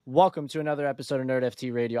Welcome to another episode of Nerd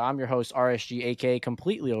FT Radio. I'm your host, RSG, aka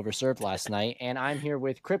Completely Overserved Last Night, and I'm here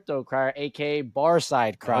with Crypto Crier, aka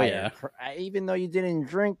Barside Crier. Oh, yeah. Even though you didn't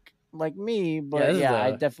drink like me, but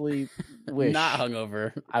I definitely wish not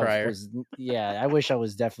hungover I Crier. was. I wish I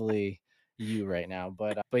was definitely you right now,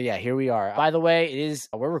 but yeah, here we are. By the way,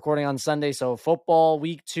 we're recording on Sunday, so football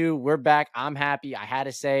week 2, we're back. I'm happy. I had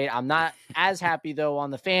to say it. I'm not as happy though on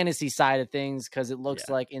the fantasy side of things because it looks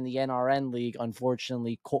like in the NRN league,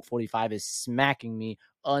 unfortunately, Colt 45 is smacking me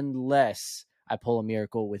unless I pull a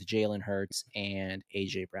miracle with Jalen Hurts and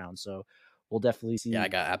AJ Brown. So we'll definitely see. Yeah, I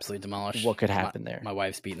got absolutely demolished. What could happen there? My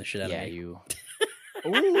wife's beating the shit out of me. You.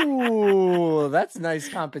 Ooh, that's nice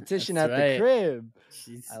competition at the crib.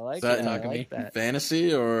 She's I like that. It. I like that.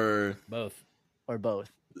 Fantasy or both? Or both.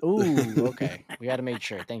 Ooh, okay. We got to make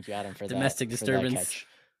sure. Thank you, Adam, for domestic disturbance. For that catch.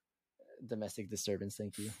 Domestic disturbance.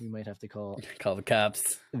 Thank you. We might have to call the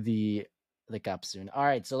cops. The cops soon. All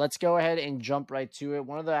right, so let's go ahead and jump right to it.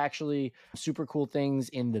 One of the actually super cool things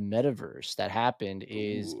in the metaverse that happened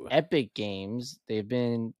is Epic Games. They've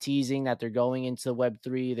been teasing that they're going into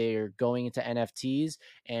Web3. They're going into NFTs,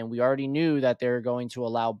 and we already knew that they're going to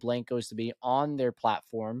allow Blankos to be on their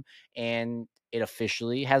platform, and it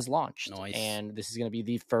officially has launched. Nice. And this is going to be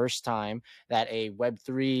the first time that a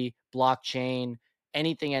Web3 blockchain,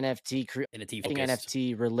 anything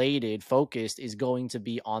NFT related focused is going to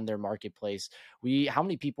be on their marketplace. How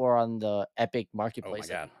many people are on the Epic marketplace?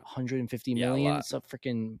 Oh my God. 150 million. It's a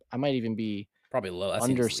freaking, I might even be probably low.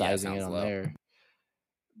 Undersizing it on low. There.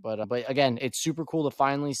 But again, it's super cool to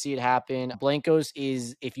finally see it happen. Blankos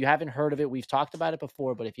is, if you haven't heard of it, we've talked about it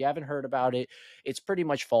before, but if you haven't heard about it, it's pretty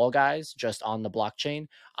much Fall Guys, just on the blockchain.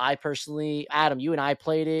 I personally, Adam, you and I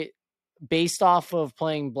played it. Based off of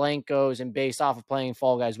playing Blankos and based off of playing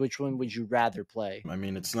Fall Guys, which one would you rather play? I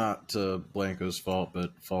mean, it's not Blanco's fault,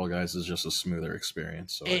 but Fall Guys is just a smoother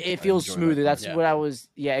experience. So it feels smoother. That's what I was.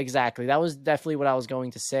 Yeah, exactly. That was definitely what I was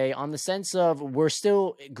going to say. On the sense of, we're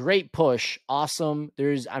still great push, awesome.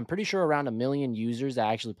 I'm pretty sure around 1 million users that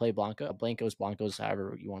actually play Blankos,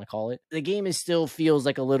 however you want to call it. The game still feels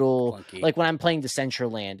like a little clunky. Like when I'm playing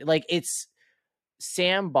Decentraland. Like it's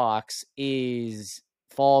Sandbox is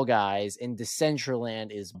Fall Guys and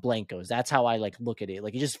Decentraland is Blankos. That's how I look at it.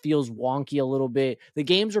 It just feels wonky a little bit. The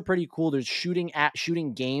games are pretty cool. There's shooting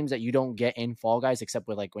games that you don't get in Fall Guys, except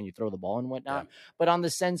with when you throw the ball and whatnot. Yeah. But on the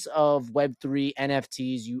sense of Web3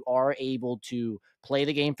 NFTs, you are able to play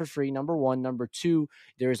the game for free, number one. Number two,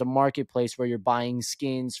 there's a marketplace where you're buying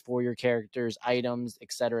skins for your characters, items,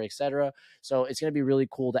 etc., etc. So it's going to be really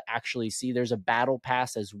cool to actually see. There's a battle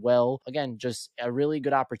pass as well. Again, just a really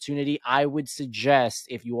good opportunity. I would suggest,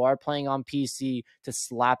 if you are playing on PC, to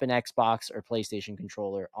slap an Xbox or PlayStation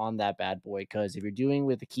controller on that bad boy, because if you're doing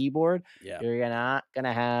with the keyboard, you're not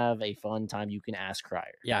gonna have a fun time. You can ask Crier.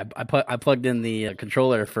 Yeah, I plugged in the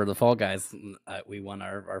controller for the Fall Guys. We won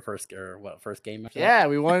our first game. Yeah,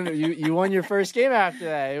 we won. You won your first game after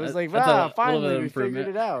that. It was finally we figured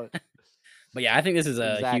it out. But yeah, I think this is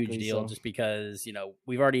a huge deal, just because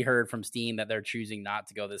we've already heard from Steam that they're choosing not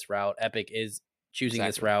to go this route. Epic is choosing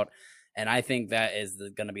this route, and I think that is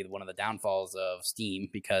going to be one of the downfalls of Steam,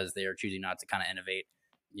 because they are choosing not to kind of innovate.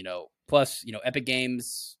 Plus Epic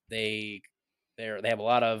Games, they have a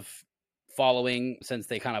lot of following since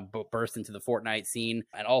they kind of burst into the Fortnite scene,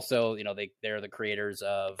 and also they're the creators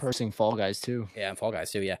of Fall Guys too. Yeah, and Fall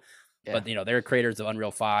Guys too. Yeah. But they're creators of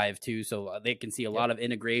Unreal 5 too, so they can see a lot of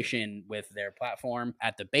integration with their platform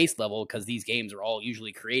at the base level, because these games are all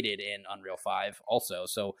usually created in Unreal 5 also.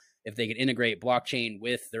 So if they can integrate blockchain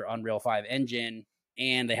with their Unreal 5 engine,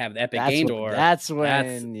 and they have the Epic Game Store, that's it.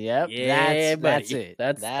 That's it.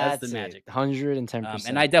 That's the magic. 110%.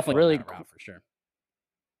 And I definitely really cool for sure.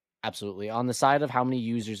 Absolutely. On the side of how many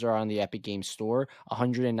users are on the Epic Games Store,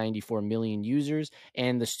 194 million users.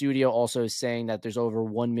 And the studio also is saying that there's over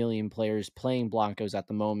 1 million players playing Blankos at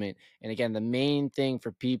the moment. And again, the main thing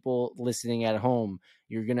for people listening at home,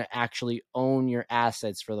 you're going to actually own your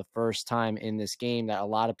assets for the first time in this game that a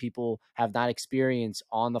lot of people have not experienced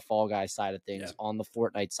on the Fall Guys side of things, on the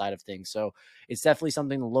Fortnite side of things. So it's definitely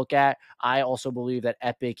something to look at. I also believe that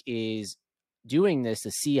Epic is doing this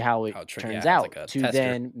to see how it turns out, to tester.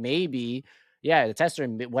 Then maybe the tester.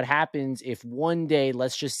 And what happens if one day,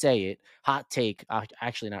 let's just say it, hot take,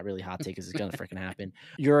 actually not really hot take, because it's gonna freaking happen,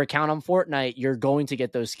 your account on Fortnite, you're going to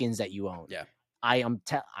get those skins that you own. I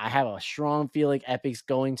have a strong feeling Epic's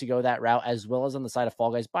going to go that route, as well as on the side of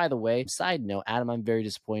Fall Guys. By the way, side note, Adam, I'm very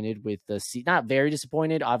disappointed with not very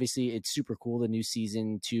disappointed, obviously it's super cool, the new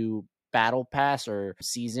season 2 battle pass or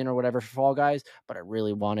season or whatever for Fall Guys, but I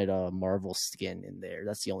really wanted a Marvel skin in there.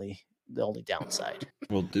 That's the only the only downside.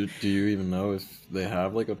 Well, do you even know if they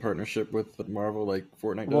have like a partnership with Marvel like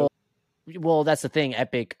Fortnite does? Well, that's the thing.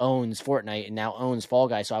 Epic owns Fortnite and now owns Fall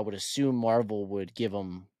Guys, so I would assume Marvel would give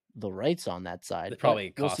them the rights on that side.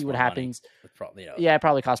 We'll see what happens. Yeah, it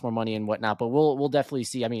probably costs more money and whatnot, but we'll definitely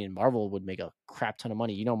see. I mean, Marvel would make a crap ton of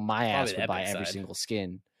money. You know, my ass would buy every single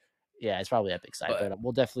skin. Yeah, it's probably Epic side, but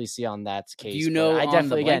we'll definitely see on that case. Do you know on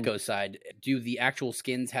the Blanco side, do the actual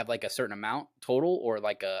skins have like a certain amount total or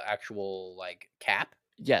like a actual like cap?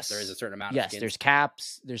 Yes, there is a certain amount. Yes, there's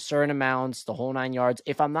caps. There's certain amounts. The whole 9 yards.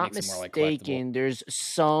 If I'm not mistaken, there's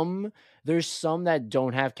some that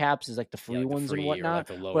don't have caps. Is like the free ones and whatnot.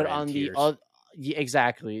 But on the other,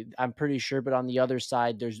 exactly, I'm pretty sure. But on the other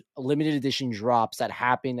side, there's limited edition drops that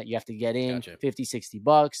happen that you have to get in. Gotcha.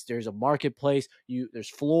 $50-$60. There's a marketplace. There's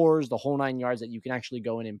floors, the whole 9 yards that you can actually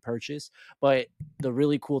go in and purchase. But the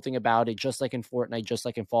really cool thing about it, just like in Fortnite, just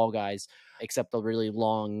like in Fall Guys, except the really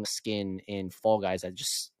long skin in Fall Guys,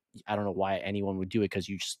 I don't know why anyone would do it, because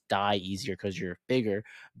you just die easier because you're bigger.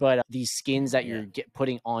 But these skins that you're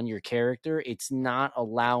putting on your character, it's not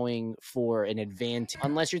allowing for an advantage,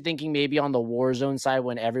 unless you're thinking maybe on the Warzone side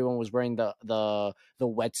when everyone was wearing the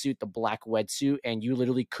wetsuit, the black wetsuit, and you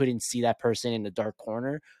literally couldn't see that person in the dark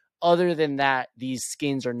corner. Other than that, these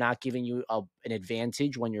skins are not giving you an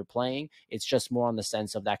advantage when you're playing. It's just more on the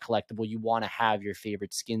sense of that collectible. You want to have your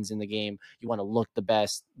favorite skins in the game. You want to look the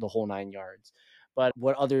best, the whole 9 yards. But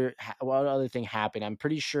what other thing happened? I'm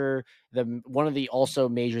pretty sure one of the also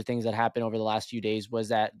major things that happened over the last few days was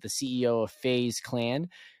that the CEO of FaZe Clan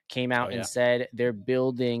came out and said they're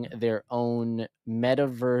building their own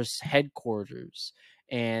metaverse headquarters.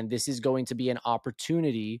 And this is going to be an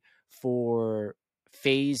opportunity for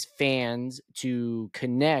FaZe fans to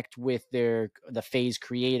connect with the FaZe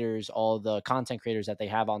creators, all the content creators that they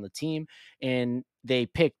have on the team. And they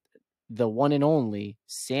picked the one and only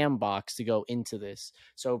Sandbox to go into this.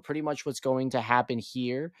 So pretty much what's going to happen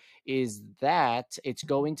here is that it's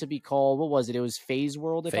going to be called, what was it? It was FaZe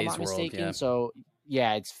World, if I'm not mistaken. Yeah. So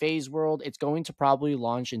yeah, it's FaZe World. It's going to probably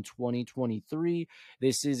launch in 2023.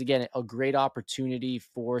 This is, again, a great opportunity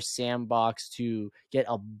for Sandbox to get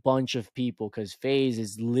a bunch of people, because FaZe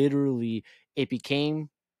is literally, it became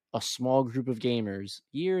a small group of gamers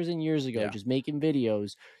years and years ago, just making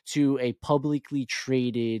videos, to a publicly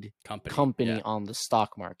traded company on the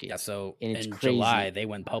stock market. Yeah, so in July, they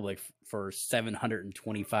went public for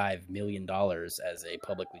 $725 million as a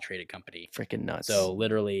publicly traded company. Freaking nuts. So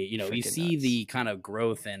literally, you see the kind of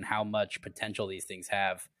growth and how much potential these things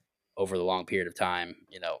have over the long period of time,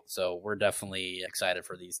 so we're definitely excited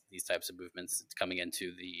for these types of movements. It's coming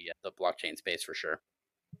into the blockchain space for sure.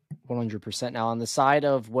 100%. Now, on the side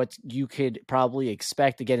of what you could probably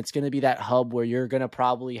expect, again, it's going to be that hub where you're going to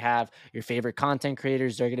probably have your favorite content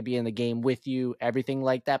creators. They're going to be in the game with you, everything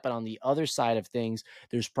like that. But on the other side of things,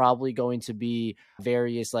 there's probably going to be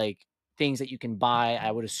various things that you can buy. I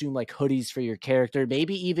would assume like hoodies for your character,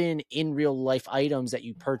 maybe even in real life items that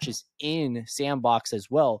you purchase in Sandbox as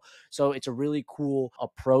well. So it's a really cool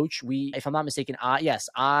approach. If I'm not mistaken,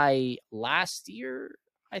 I last year,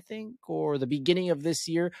 I think, or the beginning of this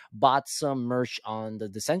year, bought some merch on the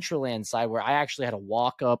Decentraland side, where I actually had to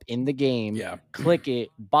walk up in the game, click it,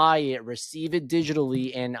 buy it, receive it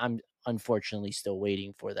digitally, and I'm unfortunately still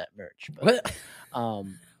waiting for that merch. But,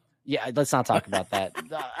 yeah, let's not talk about that.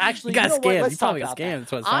 Actually, you got scammed. Let's talk about scammed.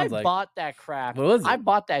 That's what it sounds like. I bought that crap. What was it? I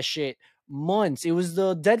bought that shit months. It was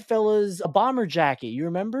the Dead Fellas bomber jacket. You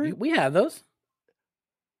remember? We have those.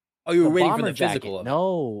 Oh, you were waiting for the physical of it.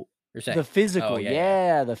 No. The physical,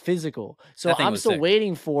 the physical. So I'm still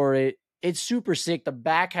waiting for it. It's super sick. The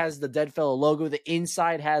back has the Dead Fella logo. The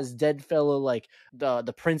inside has Dead Fella, like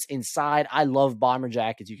the prints inside. I love bomber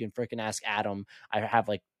jackets. You can freaking ask Adam. I have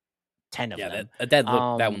 10 of them. That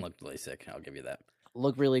one looked really sick. I'll give you that.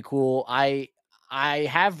 Look really cool. I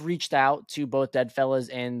have reached out to both Dead Fellas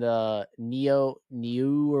and the Neo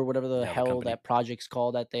or whatever the hell that project's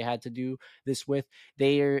called that they had to do this with.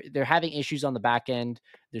 They're having issues on the back end.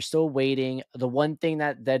 They're still waiting. The one thing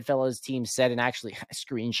that Dead Fellas team said, and actually I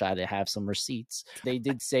screenshot it, have some receipts. They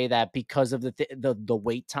did say that because of the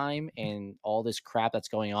wait time and all this crap that's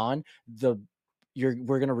going on,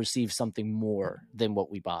 we're gonna receive something more than what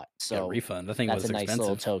we bought. So refund. I think that's was a nice expensive.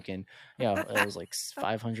 little token. Yeah, it was like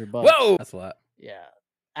 $500. Whoa, that's a lot. Yeah.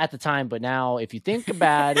 at the time, but now if you think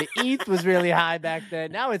about it, ETH was really high back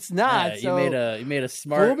then. Now it's not. Yeah, so you made a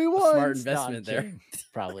smart investment no, there.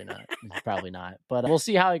 Probably not. Probably not. But we'll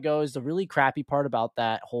see how it goes. The really crappy part about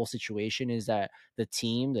that whole situation is that the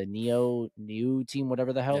team, the new team,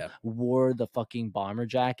 whatever the hell, wore the fucking bomber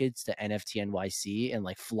jackets to NFT NYC and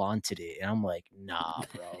like flaunted it. And I'm like, nah,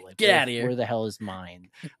 bro. Like, get out of here. Where the hell is mine?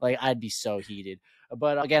 Like, I'd be so heated.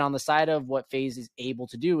 But again, on the side of what FaZe is able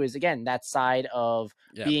to do is, again, that side of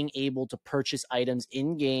being able to purchase items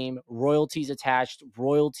in game, royalties attached,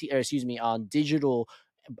 on digital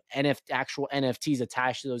actual NFTs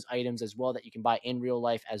attached to those items as well that you can buy in real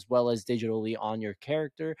life as well as digitally on your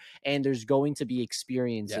character. And there's going to be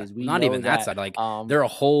experiences. We not even that side. Like they're a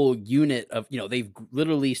whole unit of, they've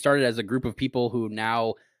literally started as a group of people who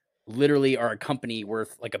now literally are a company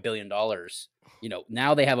worth like $1 billion.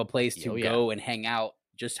 Now they have a place to go and hang out,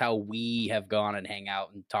 just how we have gone and hang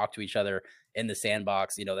out and talk to each other in the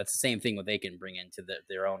sandbox. That's the same thing what they can bring into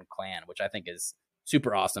their own clan, which I think is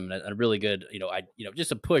super awesome and a really good,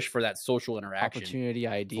 just a push for that social interaction opportunity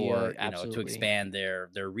idea for, to expand their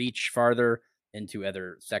reach farther into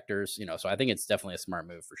other sectors, so I think it's definitely a smart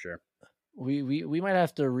move for sure. We might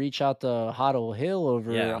have to reach out to Huddle Hill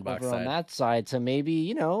over on that side to maybe,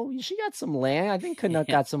 she got some land. I think Canuck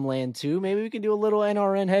got some land too. Maybe we can do a little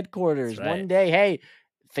NRN headquarters one day. Hey,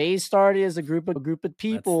 FaZe started as a group of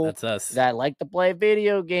people that's us that like to play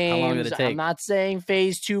video games. How long did it take? I'm not saying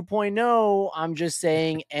FaZe 2.0. I'm just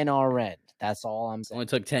saying NRN. That's all I'm saying. Only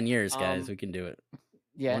took 10 years, guys. We can do it.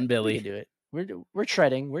 Yeah, one Billy. We can do it. We're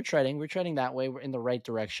treading that way. We're in the right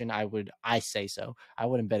direction. I say so. I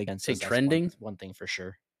wouldn't bet against it. Trending. One thing for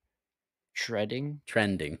sure. Trending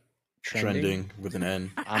with an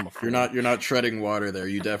N. You're not treading water there.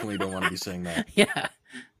 You definitely don't want to be saying that. Yeah,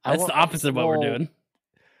 that's the opposite of what we're doing.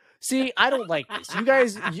 See, I don't like this. You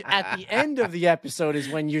guys, at the end of the episode is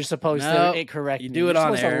when you're supposed to correct me. You do it on air.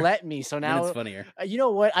 You're supposed to let me. So now it's funnier. You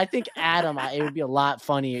know what? I think Adam, it would be a lot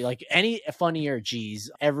funnier. Like any funnier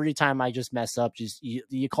G's. Every time I just mess up,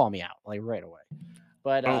 you call me out like right away.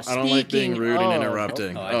 But I don't like being rude and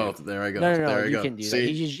interrupting. There I go. No, there you can do that.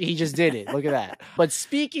 He just did it. Look at that. But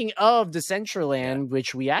speaking of Decentraland,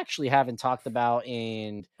 which we actually haven't talked about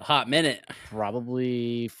in a hot minute,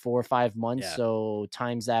 probably 4 or 5 months. Yeah. So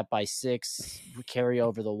times that by 6, we carry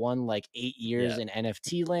over the 8 years in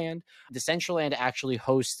NFT land. Decentraland actually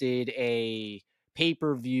hosted a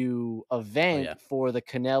pay-per-view event for the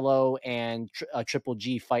Canelo and Triple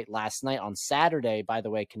G fight last night on Saturday. By the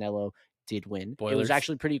way, Canelo did win. Spoilers. It was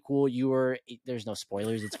actually pretty cool. There's no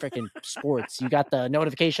spoilers. It's freaking sports. You got the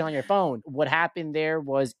notification on your phone. What happened there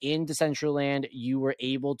was in Decentraland, you were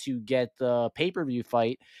able to get the pay-per-view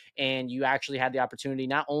fight, and you actually had the opportunity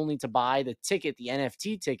not only to buy the ticket, the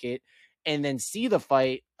NFT ticket, and then see the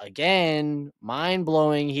fight. Again,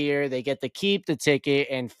 mind-blowing here. They get to keep the ticket,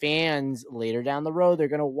 and fans later down the road, they're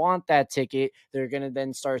going to want that ticket. They're going to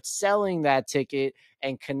then start selling that ticket,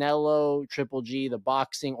 and Canelo, Triple G, the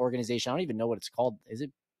boxing organization, I don't even know what it's called.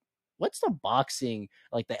 What's the boxing,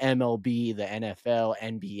 like the MLB, the NFL,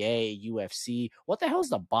 NBA, UFC? What the hell is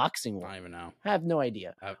the boxing one? I don't even know. I have no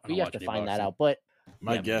idea. We have to find that out. But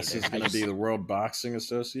my guess is going to be the World Boxing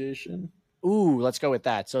Association. Ooh, let's go with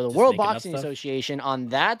that. So the World Boxing Association on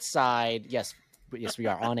that side, yes, we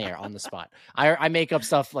are on air, on the spot. I make up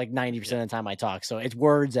stuff like 90% of the time I talk, so it's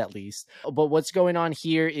words at least. But what's going on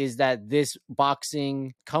here is that this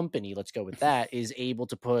boxing company, let's go with that, is able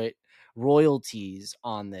to put royalties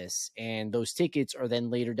on this, and those tickets are then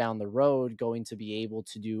later down the road going to be able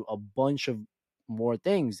to do a bunch of more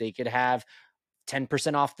things. They could have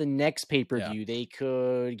 10% off the next pay-per-view. They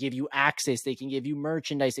could give you access. They can give you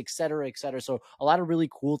merchandise, et cetera, et cetera. So a lot of really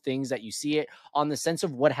cool things that you see it on the sense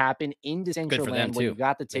of what happened in Decentraland when you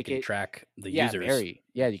got the ticket. You can track the users.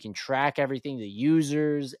 You can track everything, the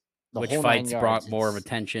users, which fights brought more of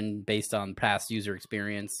attention based on past user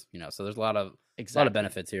experience. So there's a lot of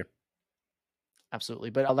benefits here. Absolutely.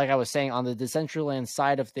 But like I was saying, on the Decentraland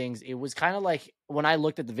side of things, it was kind of like, when I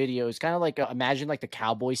looked at the video, it's kind of like, imagine like the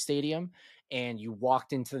Cowboy Stadium, and you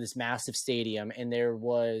walked into this massive stadium, and there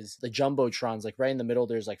was the Jumbotrons, like right in the middle,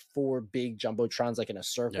 there's like 4 big Jumbotrons, like in a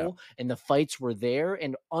circle, and the fights were there,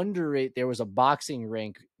 and under it, there was a boxing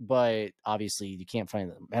rink, but obviously you can't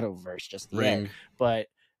find the metaverse just yet, but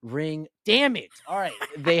ring, damn it. All right.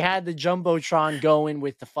 They had the Jumbotron going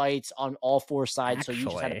with the fights on all 4 sides. So you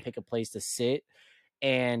just had to pick a place to sit,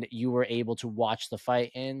 and you were able to watch the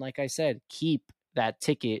fight. And like I said, keep that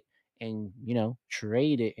ticket and,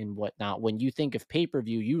 trade it and whatnot. When you think of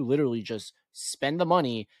pay-per-view, you literally just spend the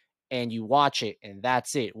money and you watch it, and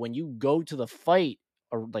that's it. When you go to the fight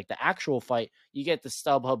like the actual fight, you get the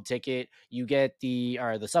StubHub ticket. You get the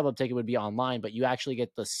StubHub ticket would be online, but you actually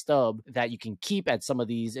get the stub that you can keep at some of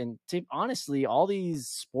these. And honestly, all these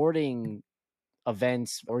sporting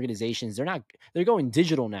events, organizations, they're going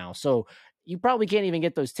digital now. So you probably can't even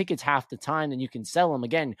get those tickets half the time, and you can sell them.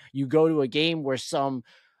 Again, you go to a game where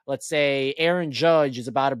let's say Aaron Judge is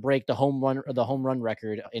about to break the home run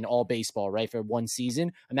record in all baseball, right, for one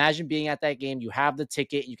season. Imagine being at that game. You have the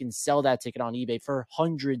ticket. You can sell that ticket on eBay for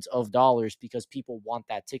hundreds of dollars because people want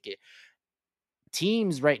that ticket.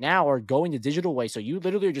 Teams right now are going the digital way. So you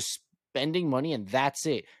literally are just spending money and that's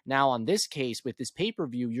it. Now, on this case, with this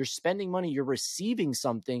pay-per-view, you're spending money, you're receiving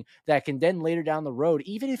something that can then later down the road,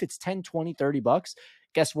 even if it's 10, 20, 30 bucks,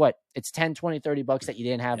 guess what? It's 10, 20, 30 bucks that you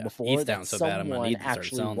didn't have before. He's down so bad. I'm going to need to start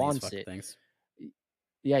selling wants these things.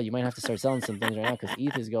 Yeah, you might have to start selling some things right now because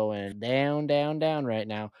ETH is going down, down, down right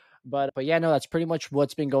now. But yeah, no, that's pretty much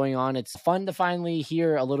what's been going on. It's fun to finally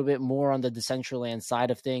hear a little bit more on the Decentraland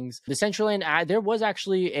side of things. Decentraland, there was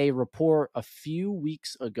actually a report a few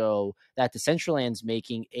weeks ago that Decentraland's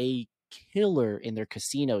making a killer in their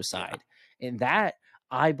casino side. And that,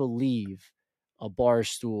 I believe, a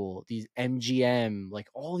Barstool, these MGM, like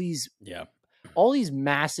all these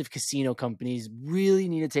massive casino companies really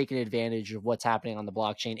need to take an advantage of what's happening on the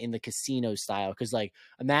blockchain in the casino style. Because like,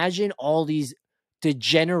 imagine all these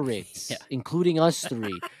degenerates, including us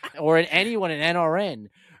three, or anyone in NRN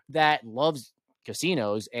that loves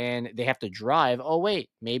casinos and they have to drive. Oh,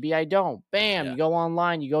 wait, maybe I don't. Bam, you go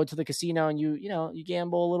online, you go to the casino and you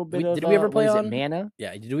gamble a little bit. Did we ever play on Mana?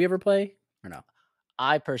 Yeah, did we ever play or no?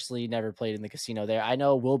 I personally never played in the casino there. I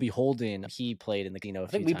know Will Beholden, he played in the casino. I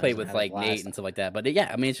think we played with like Nate and stuff like that. But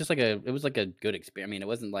I mean, it's just it was like a good experience. I mean, it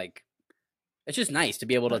wasn't like, it's just nice to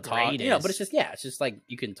be able to talk, but it's just like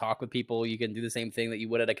you can talk with people. You can do the same thing that you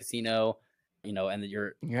would at a casino, and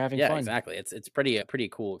you're having fun. Exactly. It's a pretty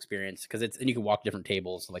cool experience because and you can walk different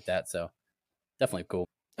tables like that. So definitely cool.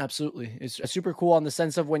 Absolutely. It's super cool on the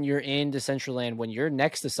sense of when you're in Decentraland, when you're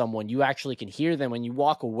next to someone, you actually can hear them. When you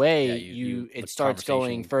walk away, it starts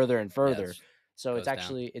going further and further. Yeah, so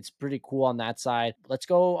it's pretty cool on that side. Let's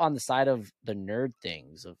go on the side of the nerd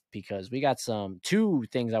things because we got two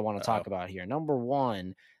things I want to talk about here. Number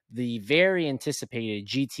one, the very anticipated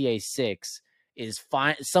GTA 6 is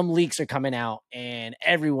fine. Some leaks are coming out and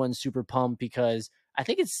everyone's super pumped because I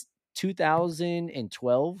think it's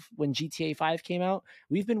 2012 when GTA 5 came out.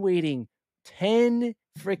 We've been waiting 10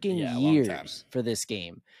 freaking years for this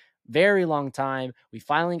game. Very long time. We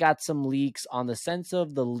finally got some leaks. On the sense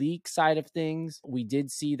of the leak side of things, we did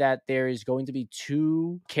see that there is going to be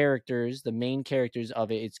two characters, the main characters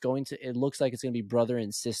of it. It looks like it's going to be brother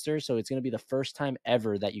and sister. So it's going to be the first time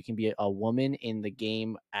ever that you can be a woman in the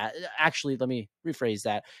game. Actually, let me rephrase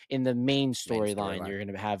that. In the main storyline, you're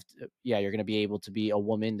going to have, you're going to be able to be a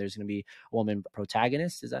woman. There's going to be a woman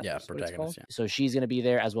protagonist. Is that protagonist? Yeah. So she's going to be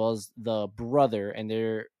there as well as the brother, and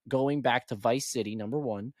they're going back to Vice City, number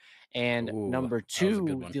one. And number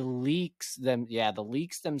two, the leaks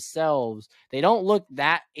themselves, they don't look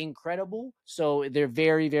that incredible. So they're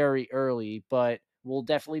very, very early, but we'll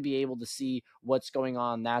definitely be able to see what's going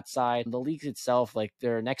on that side. The leaks itself, like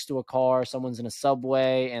they're next to a car, someone's in a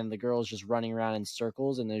subway, and the girl's just running around in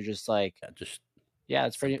circles, and they're just like,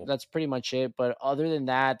 that's pretty much it. But other than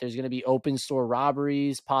that, there's going to be open store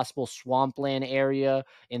robberies, possible swampland area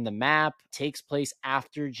in the map, takes place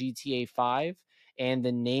after GTA 5. And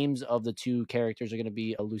the names of the two characters are going to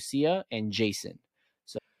be Lucia and Jason.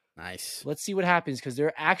 So nice. Let's see what happens, because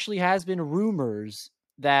there actually has been rumors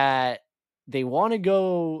that they want to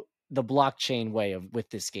go the blockchain way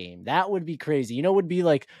with this game. That would be crazy. It would be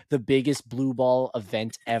like the biggest blue ball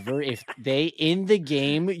event ever if in the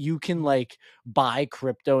game you can like buy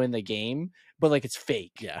crypto in the game, but like it's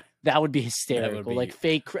fake. Yeah, that would be hysterical. Like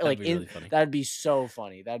fake, like really that'd be so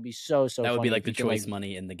funny. That'd be so that would funny. Be like the choice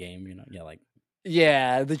money in the game.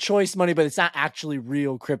 Yeah, the choice money, but it's not actually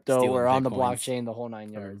real crypto or on the blockchain, the whole 9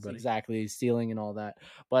 yards. Exactly, stealing and all that.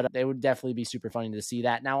 But it would definitely be super funny to see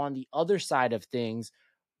that. Now, on the other side of things,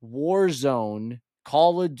 Warzone,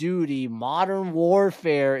 Call of Duty, Modern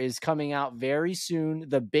Warfare is coming out very soon.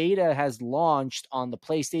 The beta has launched on the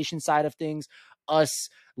PlayStation side of things. Us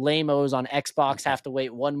lamos on Xbox have to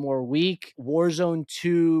wait one more week. Warzone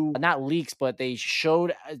 2, not leaks, but they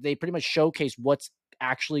pretty much showcased what's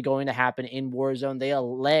actually going to happen in Warzone. They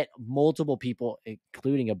let multiple people,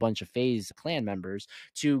 including a bunch of FaZe clan members,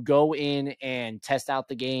 to go in and test out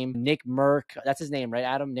the game. Nick Merck, that's his name, right,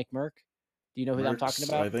 Adam? Nick Merck? Do you know who I'm talking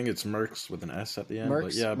about? I think it's Mercs with an S at the end.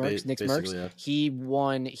 Nick Mercs. Yeah. He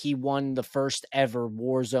won the first ever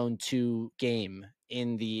Warzone 2 game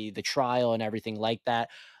in the trial and everything like that.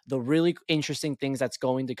 the really interesting things that's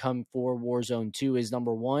going to come for Warzone 2 is,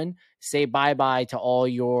 number one, say bye-bye to all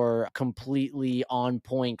your completely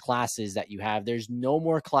on-point classes that you have. There's no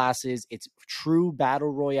more classes. It's true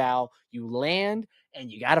battle royale. You land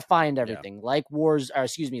and you got to find everything, like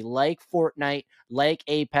like Fortnite, like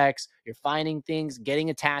Apex. You're finding things, getting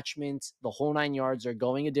attachments, the whole 9 yards. Are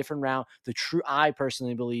going a different route. I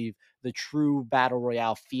personally believe, the true battle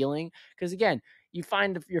royale feeling, because again, you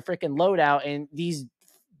find your freaking loadout and these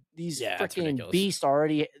freaking beasts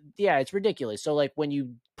already. Yeah, it's ridiculous. So like when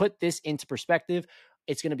you put this into perspective,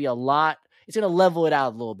 it's going to be a lot. It's going to level it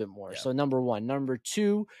out a little bit more. So number one. Number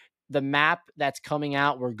two, the map that's coming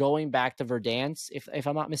out, we're going back to Verdansk, if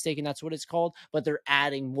I'm not mistaken, that's what it's called, but they're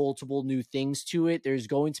adding multiple new things to it. There's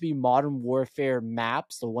going to be Modern Warfare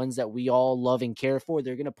maps, the ones that we all love and care for.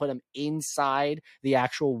 They're going to put them inside the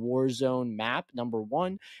actual Warzone map, number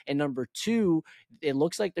one. And number two, it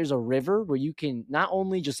looks like there's a river where you can not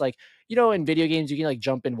only just like, in video games, you can like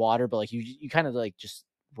jump in water, but like you kind of like just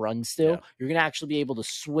run still. You're going to actually be able to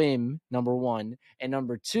swim, number one. And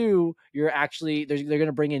number two, they're going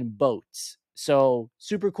to bring in boats. So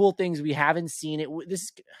super cool things. We haven't seen it.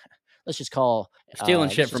 Let's just call stealing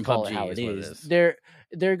shit from PUBG how it is. They're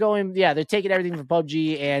taking everything from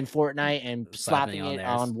PUBG and Fortnite and slapping it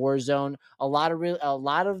on Warzone. A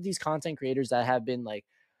lot of these content creators that have been like,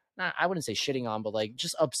 I wouldn't say shitting on, but like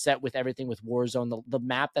just upset with everything with Warzone. The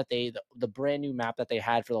map that the brand new map that they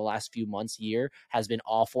had for the last few months, year, has been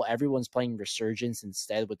awful. Everyone's playing Resurgence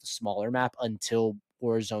instead with the smaller map until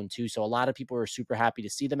Warzone 2. So a lot of people are super happy to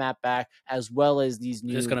see the map back, as well as these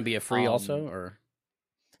new. Is this going to be a free also, or?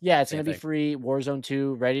 Yeah, it's going to be free. Warzone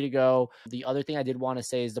 2, ready to go. The other thing I did want to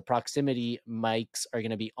say is the proximity mics are going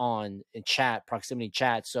to be on in proximity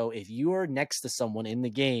chat. So if you are next to someone in the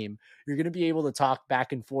game, you're going to be able to talk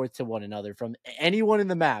back and forth to one another from anyone in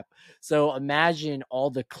the map. So imagine all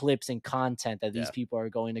the clips and content that these people are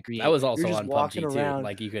going to create. That was also on PUBG around, too.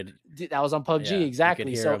 Like you could. That was on PUBG,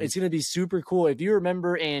 exactly. So it's going to be super cool. If you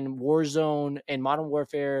remember in Warzone and Modern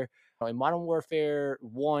Warfare. In Modern Warfare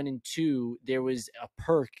 1 and 2, there was a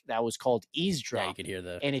perk that was called Eavesdrop. Yeah, you could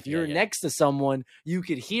hear and if you're next to someone, you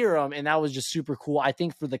could hear them, and that was just super cool. I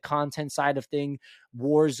think for the content side of thing,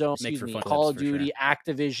 Warzone, Call of Duty,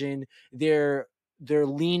 Activision, they're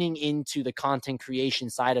leaning into the content creation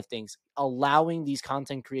side of things, allowing these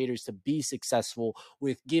content creators to be successful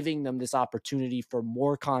with giving them this opportunity for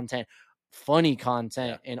more content, funny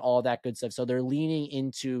content, and all that good stuff. So they're leaning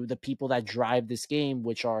into the people that drive this game,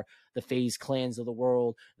 which are the FaZe Clans of the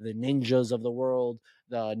world, the Ninjas of the world,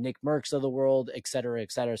 the Nick Mercs of the world, et cetera,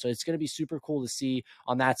 et cetera. So it's going to be super cool to see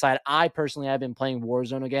on that side. I personally have been playing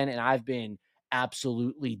Warzone again, and I've been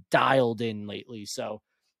absolutely dialed in lately. So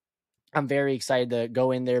I'm very excited to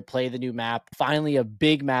go in there, play the new map. Finally, a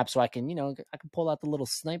big map, so I can pull out the little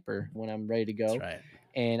sniper when I'm ready to go. That's right.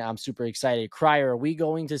 And I'm super excited. Cryer, are we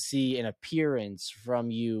going to see an appearance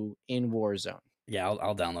from you in Warzone? Yeah,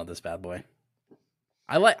 I'll download this bad boy.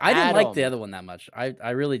 I didn't like the other one that much. I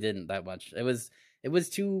really didn't that much. It was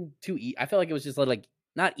too I felt like it was just like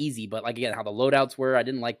not easy, but like again how the loadouts were. I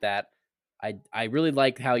didn't like that. I really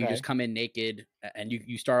liked how you just come in naked and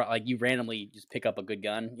you start like you randomly just pick up a good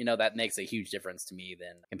gun. That makes a huge difference to me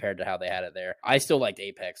than compared to how they had it there. I still liked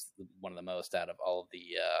Apex one of the most out of all of the.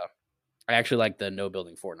 I actually like the no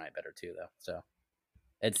building Fortnite better too, though. So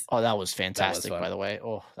that was fantastic, by the way.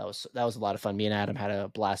 Oh, that was a lot of fun. Me and Adam had a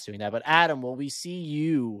blast doing that. But Adam, will we see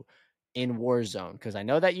you in Warzone? Because I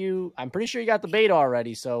know that I'm pretty sure you got the beta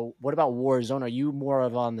already. So what about Warzone? Are you more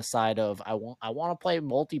of on the side of I want to play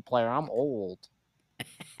multiplayer? I'm old.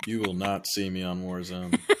 You will not see me on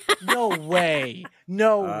Warzone. No way.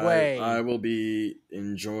 No way. I will be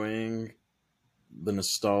enjoying the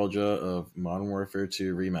nostalgia of Modern Warfare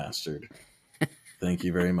 2 Remastered. Thank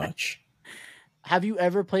you very much. Have you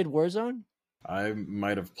ever played Warzone? I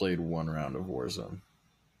might have played one round of Warzone.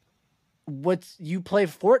 You play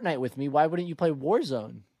Fortnite with me. Why wouldn't you play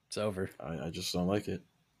Warzone? It's over. I just don't like it.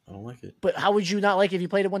 I don't like it. But how would you not like it if you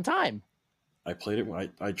played it one time? I played it.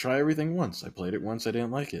 I try everything once. I played it once. I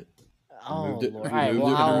didn't like it. Removed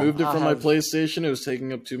it from my PlayStation. It was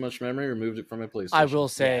taking up too much memory. Removed it from my PlayStation. I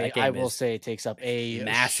will say it takes up a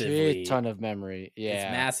massive ton of memory. Yeah,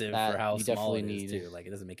 it's massive for how small it is too. Like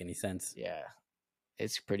it doesn't make any sense. Yeah,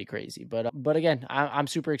 it's pretty crazy. But again, I'm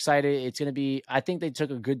super excited. It's gonna be. I think they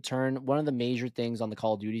took a good turn. One of the major things on the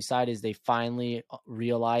Call of Duty side is they finally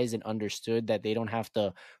realized and understood that they don't have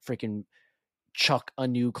to freaking chuck a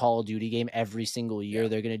new Call of Duty game every single year.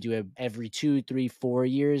 They're going to do it every 2, 3, 4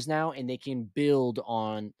 years now, and they can build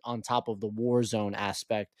on top of the Warzone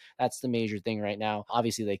aspect. That's the major thing right now.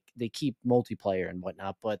 Obviously, they keep multiplayer and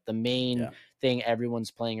whatnot, but the main thing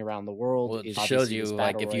everyone's playing around the world is shows you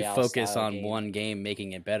like if you focus on one game,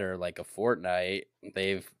 making it better, like a Fortnite,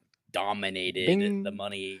 they've dominated the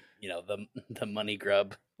money, the money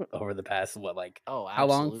grub over the past how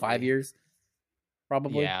long? 5 years.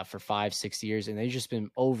 Probably. Yeah, for 5-6 years. And they've just been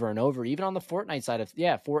over and over, even on the Fortnite side of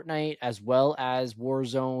Fortnite as well as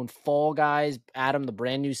Warzone, Fall Guys, Adam, the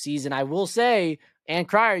brand new season. I will say, and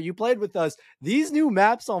Crier, you played with us. These new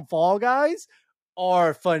maps on Fall Guys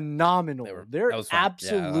are phenomenal. They're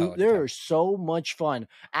absolute. They're so much fun.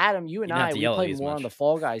 Adam, you and I, we played more on the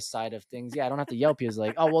Fall Guys side of things. Yeah, I don't have to yell because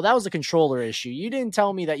oh, well, that was a controller issue. You didn't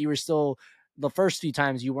tell me that you were still the first few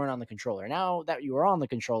times you weren't on the controller. Now that you are on the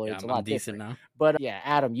controller, it's a lot decent now. But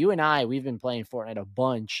Adam, you and I, we've been playing Fortnite a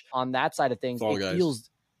bunch. On that side of things,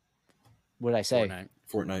 feels. What did I say?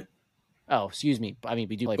 Fortnite. Oh, excuse me. I mean,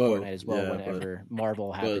 we do play Fortnite as well whenever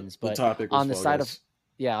Marvel happens. But the topic on the side of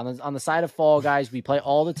on the side of Fall Guys, we play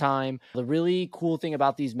all the time. The really cool thing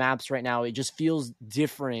about these maps right now, it just feels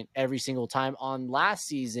different every single time. On last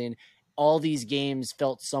season, all these games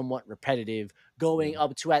felt somewhat repetitive. Going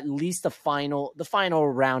up to at least the final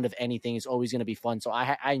round of anything is always going to be fun. So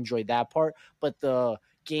I enjoyed that part. But the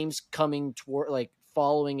games coming toward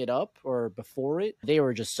following it up or before it, they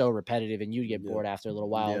were just so repetitive, and you'd get bored after a little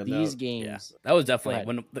while. These games, that was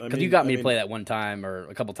definitely because you got me to play that one time or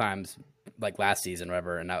a couple times, like last season, or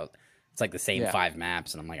whatever, and now it's like the same 5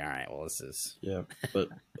 maps, and I'm like, all right, well, this is but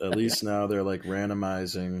at least now they're like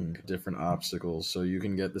randomizing different obstacles, so you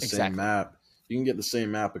can get the same map. You can get the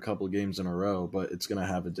same map a couple of games in a row, but it's going to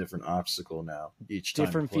have a different obstacle now each time.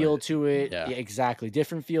 Different feel to it. Yeah, exactly.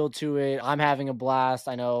 Different feel to it. I'm having a blast.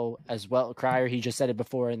 I know as well. Crier, he just said it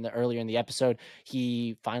before earlier in the episode.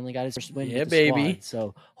 He finally got his first win with the baby. Squad.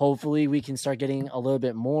 So hopefully we can start getting a little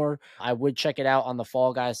bit more. I would check it out on the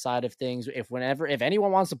Fall Guys side of things. If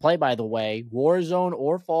anyone wants to play, by the way, Warzone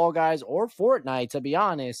or Fall Guys or Fortnite, to be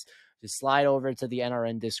honest, just slide over to the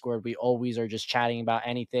NRN Discord. We always are just chatting about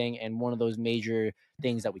anything. And one of those major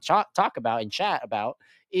things that we talk about and chat about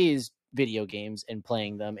is video games and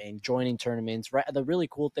playing them and joining tournaments. Right. The really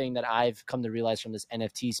cool thing that I've come to realize from this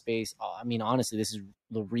NFT space, I mean, honestly, this is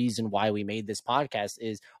the reason why we made this podcast,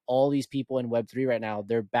 is all these people in Web3 right now,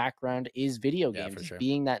 their background is video games,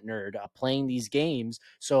 being that nerd, playing these games.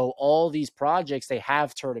 So all these projects, they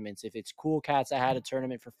have tournaments. If it's Cool Cats, I had a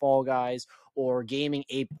tournament for Fall Guys, or Gaming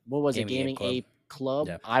Ape. What was it? Gaming Ape Club.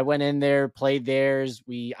 Yep. I went in there, played theirs.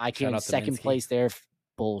 I came in second place there.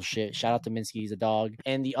 Bullshit. Shout out to Minsky. He's a dog.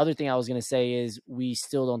 And the other thing I was going to say is we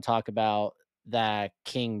still don't talk about that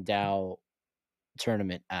King Dao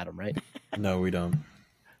tournament, Adam, right? No, we don't.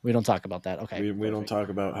 We don't talk about that. Okay. We don't talk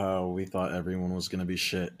about how we thought everyone was going to be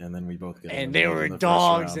shit, and then we both get and they were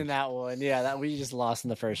dogs in that one. Yeah, that we just lost in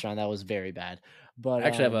the first round. That was very bad. But I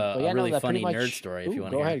actually have a really funny nerd story if you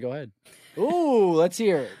want to hear. Go ahead. Ooh, let's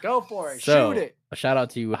hear it. Go for it. Shoot it. A shout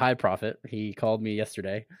out to High Prophet. He called me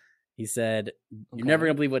yesterday. He said, "You're never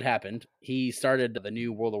gonna believe what happened." He started the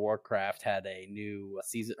new World of Warcraft, had a new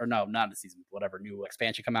season, or no, not a season, whatever, new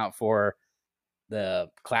expansion come out for the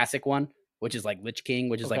classic one, which is like Lich King,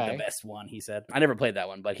 which is like the best one. He said, I never played that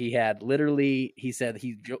one, but he said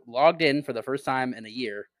he logged in for the first time in a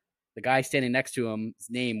year. The guy standing next to him, his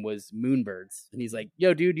name was Moonbirds, and he's like,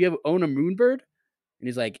 "Yo, dude, do you own a Moonbird?" And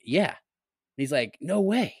he's like, "Yeah." And he's like, "No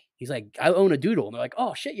way." He's like, "I own a Doodle." And they're like,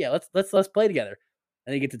 "Oh shit, yeah, let's play together."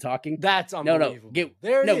 And they get to talking. That's unbelievable.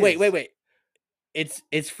 Wait. It's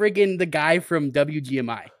friggin' the guy from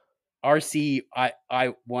WGMI, RC I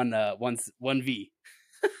 1V.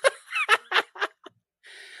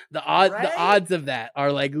 The odds of that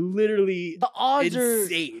are like literally the odds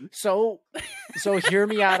insane. So hear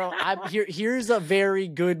me out. Here's a very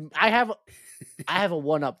good. I have a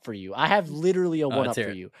one up for you. I have literally a one up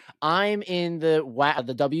for you. I'm in the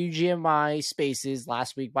WGMI spaces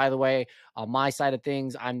last week. By the way, on my side of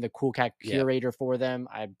things, I'm the Cool Cat curator for them.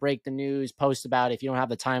 I break the news, post about it. If you don't have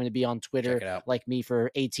the time to be on Twitter like me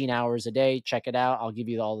for 18 hours a day, check it out. I'll give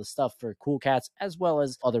you all the stuff for Cool Cats as well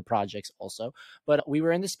as other projects also. But we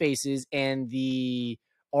were in the spaces and the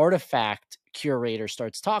artifact curator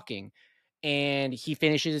starts talking and he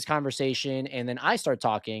finishes his conversation and then I start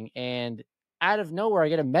talking and out of nowhere, I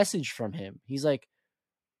get a message from him. He's like,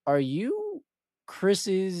 "Are you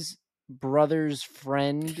Chris's brother's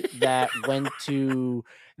friend that went to?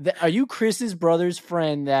 Are you Chris's brother's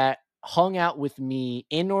friend that hung out with me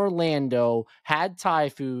in Orlando, had Thai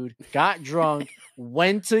food, got drunk,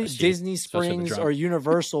 went to Disney Springs or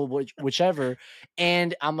Universal, whichever.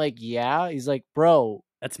 And I'm like, yeah. He's like, bro,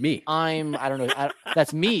 that's me. I don't know.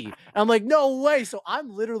 That's me. I'm like, no way. So I'm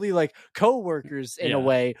literally like co-workers in a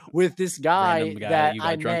way with this guy that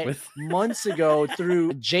I met months ago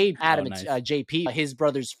through Adam, JP, his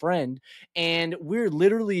brother's friend. And we're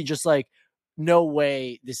literally just like, no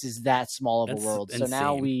way this is that small of a world. Insane. So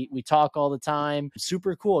now we talk all the time.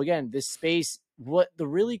 Super cool. Again, this space, what the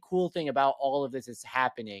really cool thing about all of this is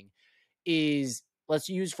happening is, let's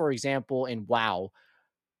use, for example, in WoW,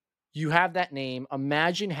 you have that name.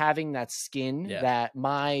 Imagine having that skin that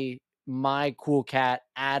my cool cat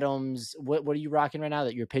Adams. What are you rocking right now?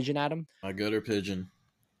 That your pigeon, Adam? My gutter pigeon.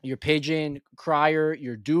 Your pigeon, Crier,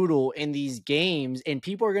 your doodle in these games, and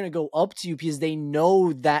people are going to go up to you because they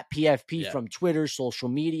know that PFP from Twitter, social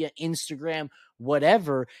media, Instagram,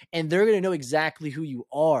 whatever, and they're going to know exactly who you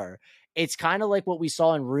are. It's kind of like what we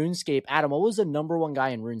saw in RuneScape. Adam, what was the number one guy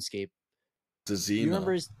in RuneScape? Zazima. You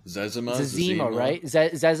remember Zazima, right?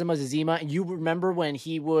 Zazima. And you remember when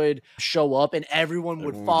he would show up and everyone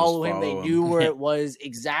would follow him. They knew where it was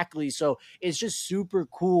exactly. So it's just super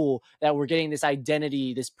cool that we're getting this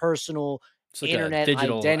identity, this personal internet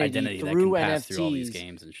identity through NFTs. Through all these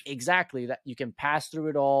games and exactly, that you can pass through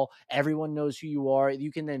it all. Everyone knows who you are.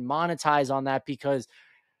 You can then monetize on that because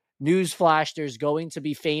newsflash, there's going to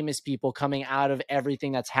be famous people coming out of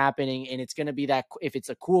everything that's happening. And it's going to be that if it's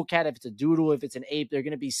a cool cat, if it's a doodle, if it's an ape, they're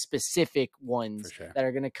going to be specific ones that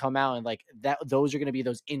are going to come out. And like that, those are going to be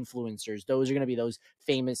those influencers. Those are going to be those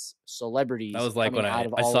famous celebrities. That was like when I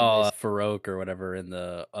saw Farouk or whatever in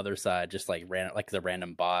the other side, just like the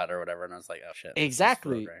random bot or whatever. And I was like, oh shit.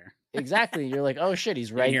 Exactly. Exactly. You're like, oh shit,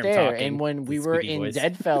 he's right there. And when we were in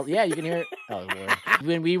Deadfell, you can hear it. Oh, Lord.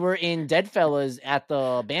 When we were in Deadfellas at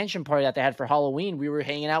the mansion party that they had for Halloween, we were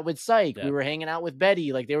hanging out with Psych. We were hanging out with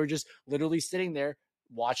Betty. Like they were just literally sitting there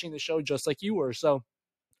watching the show just like you were. So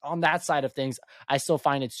on that side of things, I still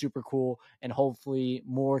find it super cool. And hopefully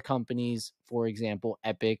more companies, for example,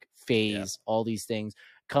 Epic, FaZe, all these things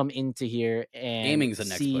come into here and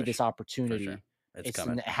see this opportunity. It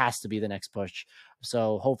has to be the next push.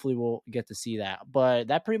 So hopefully we'll get to see that. But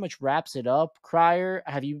that pretty much wraps it up. Crier,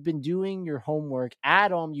 have you been doing your homework?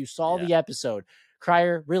 Adam, you saw the episode.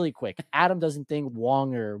 Crier, really quick. Adam doesn't think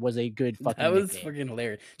Wonger was a good fucking That was fucking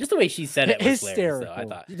hilarious. Just the way she said it was hysterical. Hilarious,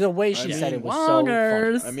 though, I thought. The way she said it was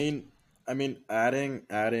Wongers. So funny. I mean,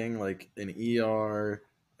 adding like an ER,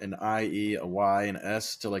 an IE, a Y, an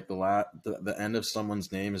S to like the end of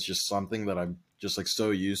someone's name is just something that I'm just like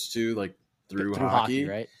so used to, like through hockey,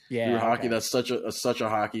 right? Yeah, through hockey. That's such a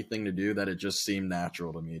hockey thing to do that it just seemed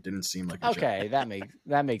natural to me. It didn't seem like a joke.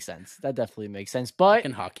 that makes sense. That definitely makes sense. But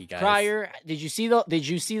in hockey, guys. Crier, did you see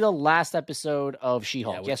the last episode of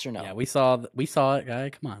She-Hulk? Yes or no? Yeah, we saw it, guy.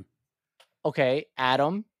 Come on. Okay,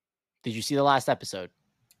 Adam, did you see the last episode?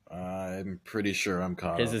 I'm pretty sure I'm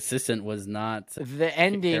caught His assistant was not the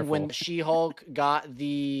ending when She-Hulk got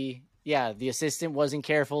the assistant wasn't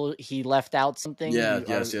careful. He left out something.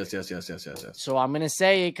 Yes. So I'm going to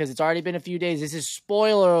say it because it's already been a few days. This is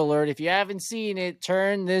spoiler alert. If you haven't seen it,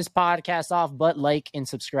 turn this podcast off, but like and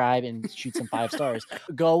subscribe and shoot some 5 stars.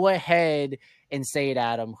 Go ahead and say it,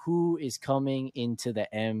 Adam. Who is coming into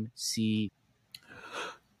the MC?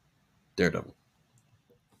 Daredevil.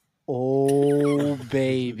 Oh,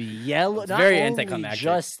 baby. Yellow. Not very anticlimactic.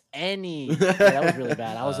 Just any. Yeah, that was really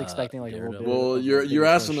bad. I was expecting like a little bit. Well, you're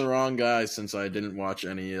asking the wrong guy since I didn't watch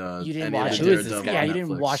any. You didn't watch it. Yeah, you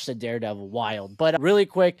didn't watch the Daredevil. Wild. But really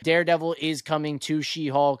quick, Daredevil is coming to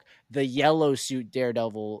She-Hulk. The yellow suit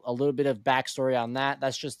Daredevil, a little bit of backstory on that.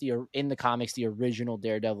 That's just in the comics, the original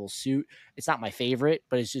Daredevil suit. It's not my favorite,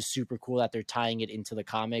 but it's just super cool that they're tying it into the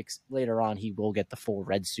comics. Later on, he will get the full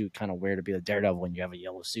red suit. Kind of weird to be the Daredevil when you have a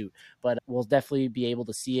yellow suit, but we'll definitely be able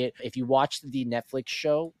to see it. If you watched the Netflix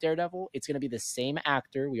show Daredevil, it's going to be the same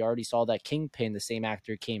actor. We already saw that Kingpin, the same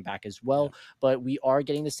actor, came back as well, but we are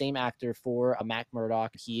getting the same actor for Matt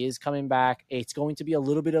Murdock. He is coming back. It's going to be a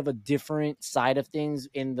little bit of a different side of things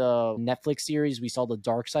in the Netflix series. We saw the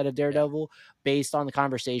dark side of Daredevil. Based on the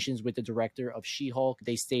conversations with the director of She-Hulk,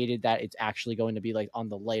 they stated that it's actually going to be like on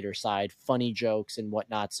the lighter side, funny jokes and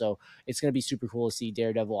whatnot. So it's going to be super cool to see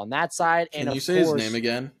Daredevil on that side. And Can you say his name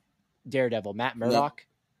again? Daredevil, Matt Murdock.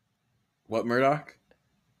 No. What Murdock?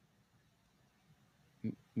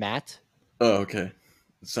 Matt. Oh, okay.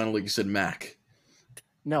 It sounded like you said Mac.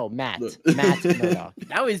 No, Matt. Matt Murdock.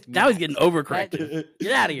 That was getting overcorrected.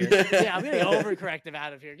 Get out of here. Yeah, I'm getting overcorrective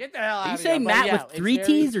out of here. Get the hell out of here. Are you saying Matt with 3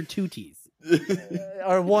 T's or 2 T's?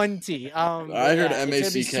 or one T. I heard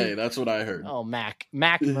MACK. That's what I heard. Oh, Mac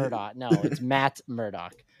Murdoch. No, it's Matt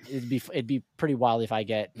Murdoch. It'd be pretty wild if I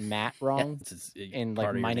get Matt wrong. And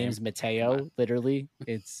like my name's Mateo. Literally,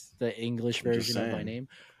 it's the English version of my name.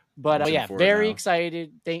 But yeah, very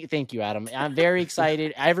excited. Thank you, Adam. I'm very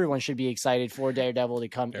excited. Everyone should be excited for Daredevil to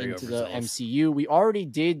come into the MCU. We already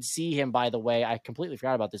did see him, by the way. I completely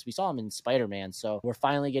forgot about this. We saw him in Spider-Man. So we're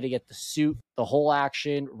finally going to get the suit, the whole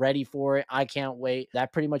action, ready for it. I can't wait.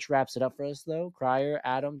 That pretty much wraps it up for us, though. Crier,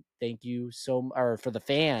 Adam, thank you so much. Or for the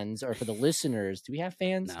fans, or for the listeners. Do we have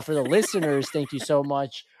fans? No. For the listeners, thank you so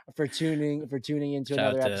much for tuning into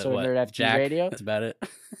another episode of Nerd FG Radio. That's about it.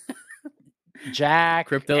 Jack,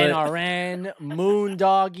 Crypto NRN,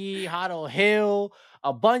 Moondoggy, Huddle Hill,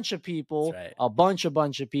 a bunch of people, a bunch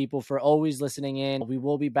of people for always listening in. We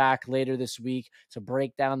will be back later this week to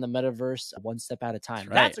break down the metaverse one step at a time.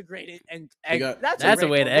 That's a great that's a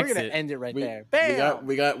way to exit. We're gonna end it right there. Bam!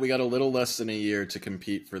 We got a little less than a year to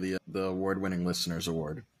compete for the award-winning listeners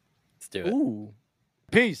award. Let's do it. Ooh.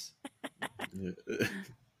 Peace.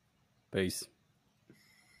 Peace.